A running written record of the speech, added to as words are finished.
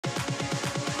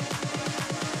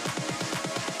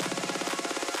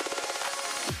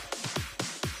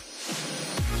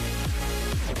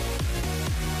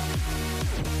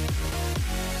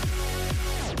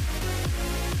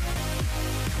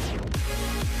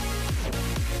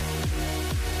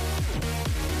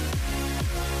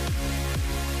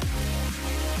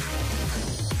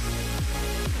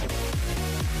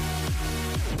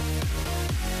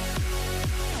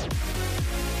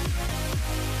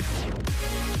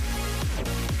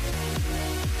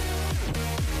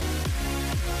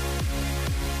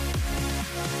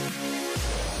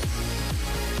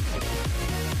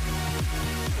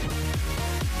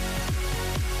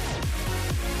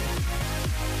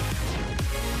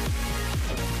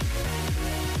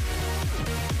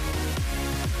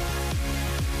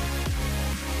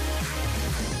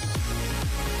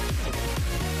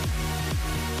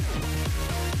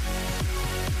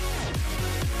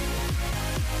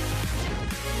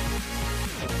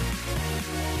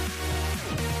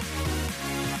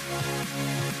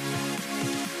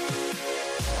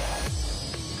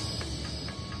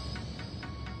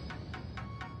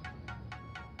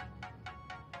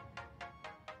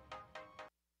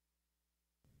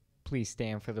Please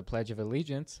stand for the Pledge of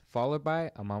Allegiance, followed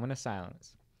by a moment of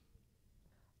silence.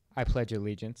 I pledge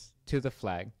allegiance to the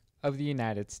flag of the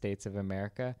United States of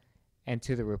America and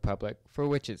to the republic for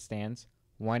which it stands,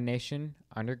 one nation,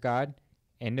 under God,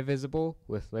 indivisible,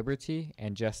 with liberty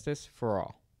and justice for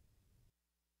all.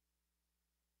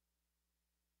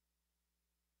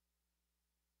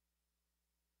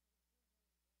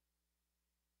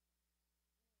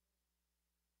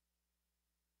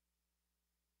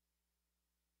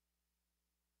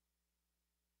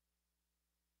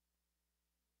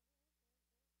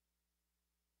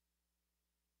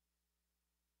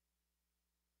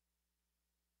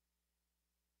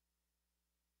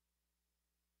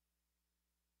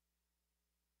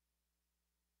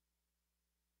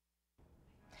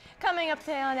 Coming up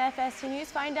today on FST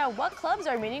News, find out what clubs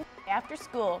are meeting after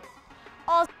school.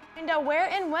 Also find out where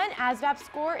and when ASVAB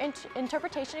score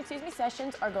interpretation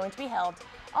sessions are going to be held.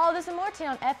 All this and more today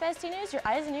on FST News, your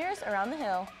eyes and ears around the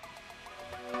hill.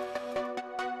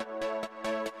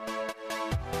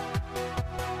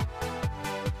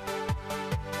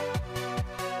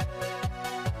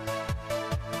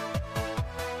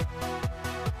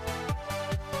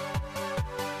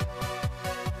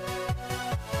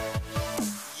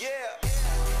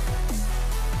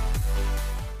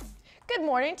 Good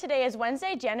morning. Today is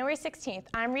Wednesday, January 16th.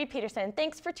 I'm Reed Peterson.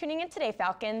 Thanks for tuning in today,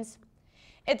 Falcons.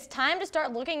 It's time to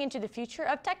start looking into the future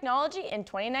of technology in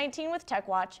 2019 with Tech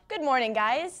Watch. Good morning,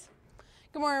 guys.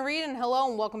 Good morning, Reed, and hello,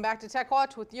 and welcome back to Tech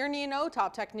Watch with your Neo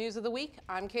Top Tech News of the Week.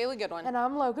 I'm Kayla Goodwin. And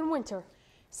I'm Logan Winter.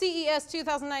 CES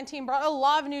 2019 brought a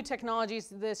lot of new technologies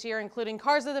this year, including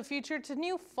cars of the future to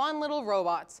new fun little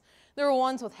robots. There were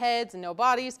ones with heads and no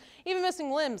bodies, even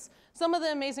missing limbs. Some of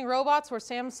the amazing robots were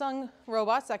Samsung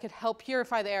robots that could help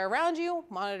purify the air around you,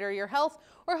 monitor your health,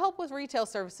 or help with retail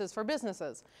services for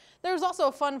businesses. There was also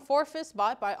a fun four-fist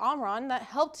bot by Omron that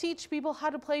helped teach people how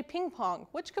to play ping pong,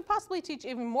 which could possibly teach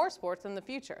even more sports in the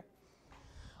future.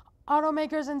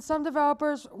 Automakers and some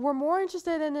developers were more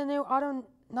interested in the new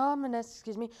autonomous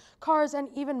cars and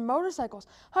even motorcycles.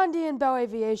 Hyundai and Bell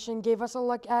Aviation gave us a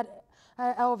look at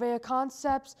elevated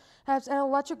concepts, has an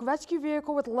electric rescue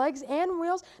vehicle with legs and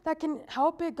wheels that can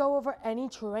help it go over any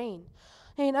terrain.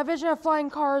 And a vision of flying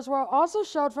cars were also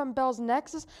showed from Bell's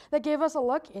Nexus that gave us a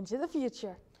look into the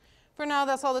future. For now,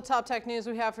 that's all the top tech news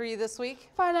we have for you this week.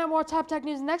 Find out more top tech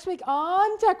news next week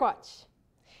on Tech Watch.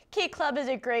 Key Club is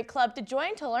a great club to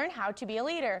join to learn how to be a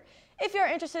leader. If you're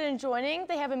interested in joining,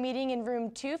 they have a meeting in room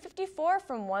 254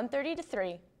 from 1:30 to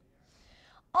 3.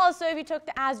 Also, if you took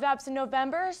the ASVABs in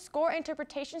November, score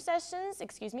interpretation sessions,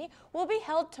 will be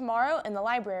held tomorrow in the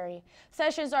library.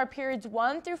 Sessions are periods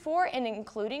 1 through 4 and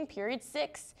including period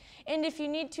 6. And if you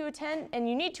need to attend,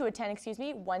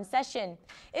 one session.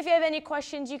 If you have any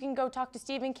questions, you can go talk to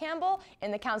Stephen Campbell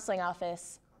in the counseling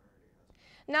office.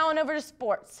 Now on over to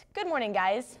sports. Good morning,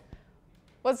 guys.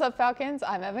 What's up, Falcons?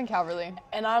 I'm Evan Calverley.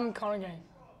 And I'm Connor Gagnon.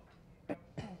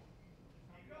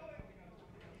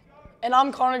 And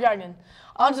I'm Connor Gagnon.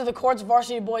 On to the courts.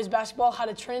 Varsity boys basketball had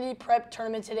a Trinity Prep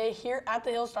tournament today here at the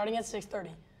Hill starting at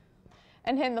 6:30.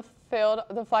 And hitting the field,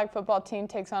 the flag football team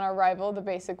takes on our rival, the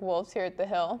Basic Wolves, here at the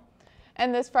Hill.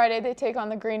 And this Friday, they take on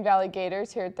the Green Valley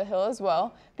Gators here at the Hill as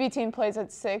well. B team plays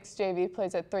at 6, JV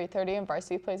plays at 3:30, and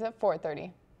varsity plays at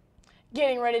 4:30.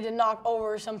 Getting ready to knock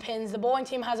over some pins, the bowling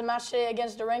team has a match today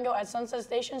against Durango at Sunset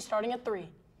Station starting at 3.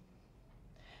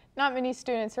 Not many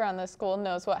students around the school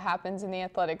knows what happens in the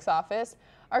athletics office.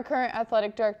 Our current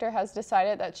athletic director has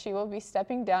decided that she will be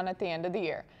stepping down at the end of the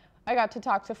year. I got to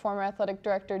talk to former athletic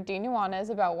director Dee Nuanez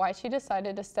about why she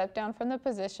decided to step down from the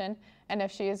position and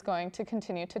if she is going to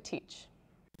continue to teach.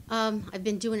 I've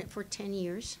been doing it for 10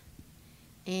 years,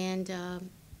 and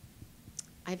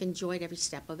I've enjoyed every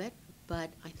step of it, but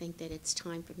I think that it's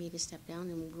time for me to step down,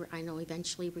 and I know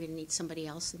eventually we're going to need somebody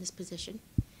else in this position,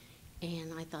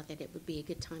 and I thought that it would be a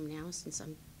good time now since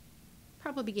I'm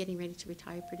probably getting ready to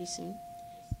retire pretty soon.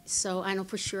 So I know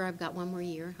for sure I've got one more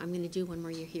year. I'm going to do one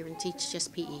more year here and teach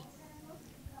just PE.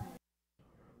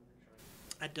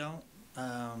 I don't.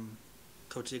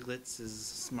 Coach Iglitz is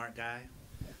a smart guy.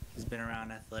 He's been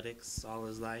around athletics all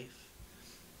his life.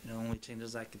 The only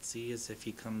changes I could see is if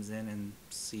he comes in and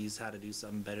sees how to do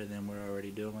something better than we're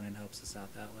already doing and helps us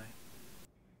out that way.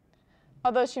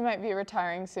 Although she might be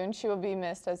retiring soon, she will be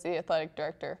missed as the athletic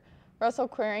director. Russell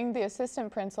Queering, the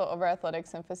assistant principal over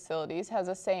athletics and facilities, has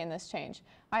a say in this change.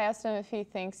 I asked him if he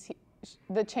thinks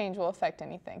the change will affect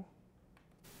anything.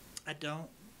 I don't.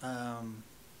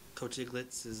 Coach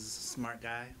Iglitz is a smart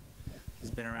guy. He's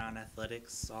been around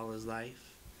athletics all his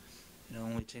life. The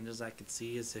only changes I could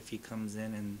see is if he comes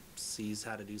in and sees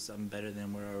how to do something better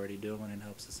than we're already doing and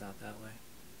helps us out that way.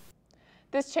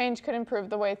 This change could improve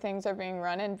the way things are being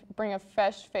run and bring a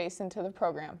fresh face into the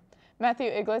program. Matthew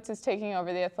Iglitz is taking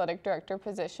over the athletic director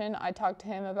position. I talked to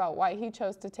him about why he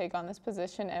chose to take on this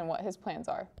position and what his plans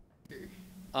are.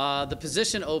 The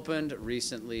position opened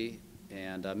recently,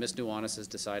 and Ms. Nuanis has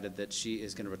decided that she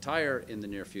is going to retire in the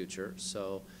near future.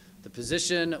 So the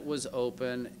position was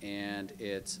open, and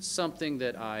it's something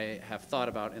that I have thought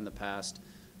about in the past.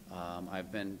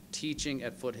 I've been teaching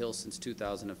at Foothill since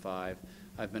 2005.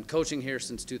 I've been coaching here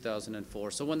since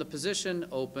 2004. So when the position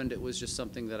opened, it was just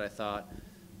something that I thought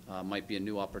might be a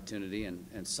new opportunity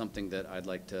and something that I'd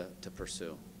like to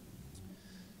pursue.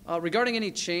 Regarding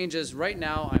any changes, right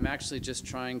now I'm actually just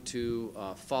trying to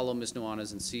follow Ms.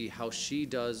 Nuanis and see how she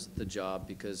does the job,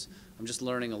 because I'm just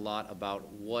learning a lot about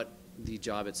what the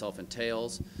job itself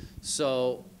entails.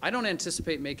 So I don't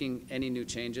anticipate making any new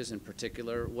changes in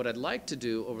particular. What I'd like to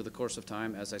do over the course of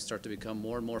time, as I start to become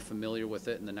more and more familiar with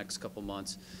it in the next couple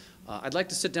months, I'd like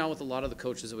to sit down with a lot of the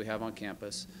coaches that we have on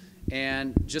campus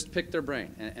and just pick their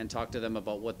brain and talk to them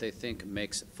about what they think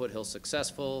makes Foothill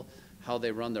successful, how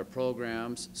they run their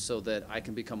programs, so that I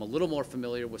can become a little more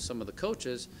familiar with some of the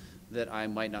coaches that I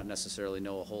might not necessarily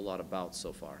know a whole lot about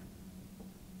so far.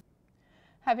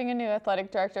 Having a new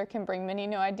athletic director can bring many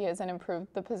new ideas and improve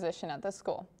the position at the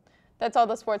school. That's all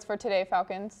the sports for today,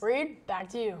 Falcons. Reed, back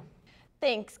to you.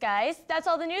 Thanks, guys. That's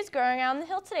all the news going around the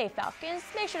Hill today, Falcons.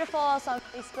 Make sure to follow us on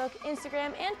Facebook,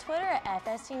 Instagram, and Twitter at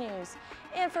FST News.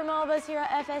 And from all of us here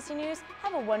at FST News,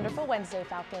 have a wonderful Wednesday,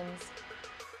 Falcons.